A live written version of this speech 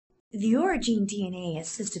The Oragene.DNA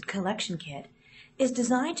Assisted Collection Kit is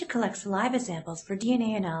designed to collect saliva samples for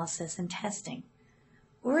DNA analysis and testing.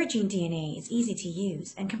 Oragene.DNA is easy to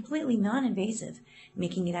use and completely non-invasive,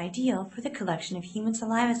 making it ideal for the collection of human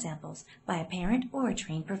saliva samples by a parent or a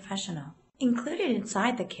trained professional. Included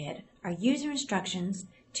inside the kit are user instructions,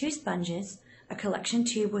 2 sponges, a collection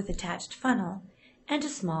tube with attached funnel, and a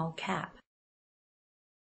small cap.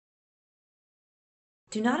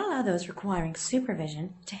 Do not allow those requiring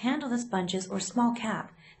supervision to handle the sponges or small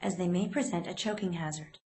cap, as they may present a choking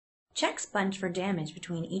hazard. Check sponge for damage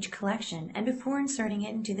between each collection and before inserting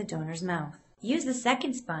it into the donor's mouth. Use the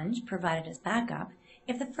second sponge, provided as backup,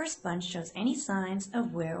 if the first sponge shows any signs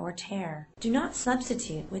of wear or tear. Do not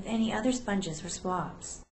substitute with any other sponges or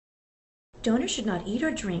swabs. Donor should not eat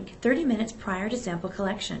or drink 30 minutes prior to sample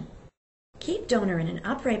collection. Keep donor in an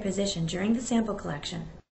upright position during the sample collection.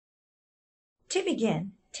 To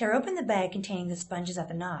begin, tear open the bag containing the sponges at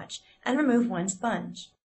the notch and remove one sponge.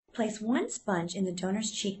 Place one sponge in the donor's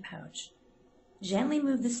cheek pouch. Gently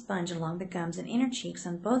move the sponge along the gums and inner cheeks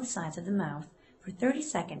on both sides of the mouth for 30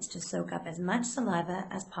 seconds to soak up as much saliva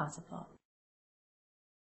as possible.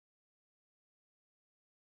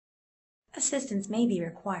 Assistance may be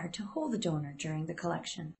required to hold the donor during the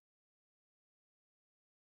collection.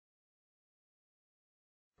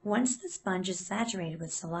 Once the sponge is saturated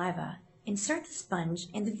with saliva, insert the sponge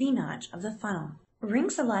in the V-notch of the funnel.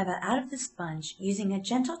 Wring saliva out of the sponge using a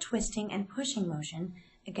gentle twisting and pushing motion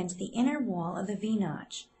against the inner wall of the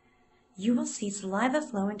V-notch. You will see saliva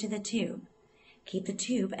flow into the tube. Keep the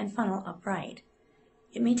tube and funnel upright.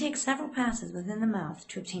 It may take several passes within the mouth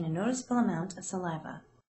to obtain a noticeable amount of saliva.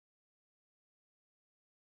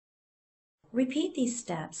 Repeat these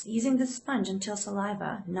steps using the sponge until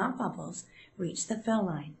saliva, not bubbles, reach the fill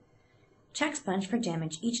line. Check sponge for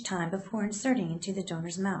damage each time before inserting into the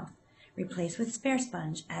donor's mouth. Replace with spare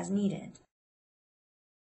sponge as needed.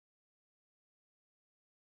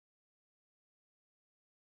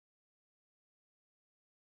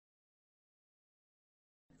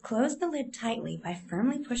 Close the lid tightly by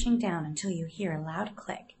firmly pushing down until you hear a loud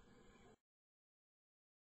click.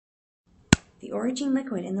 The Oragene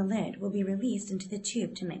liquid in the lid will be released into the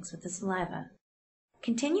tube to mix with the saliva.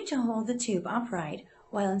 Continue to hold the tube upright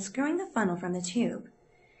while unscrewing the funnel from the tube.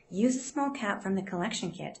 Use a small cap from the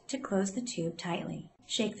collection kit to close the tube tightly.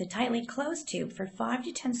 Shake the tightly closed tube for 5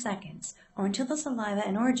 to 10 seconds or until the saliva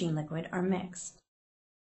and Oragene liquid are mixed.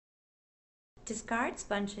 Discard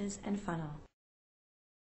sponges and funnel.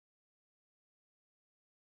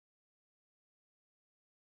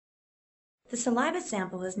 The saliva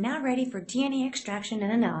sample is now ready for DNA extraction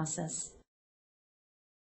and analysis.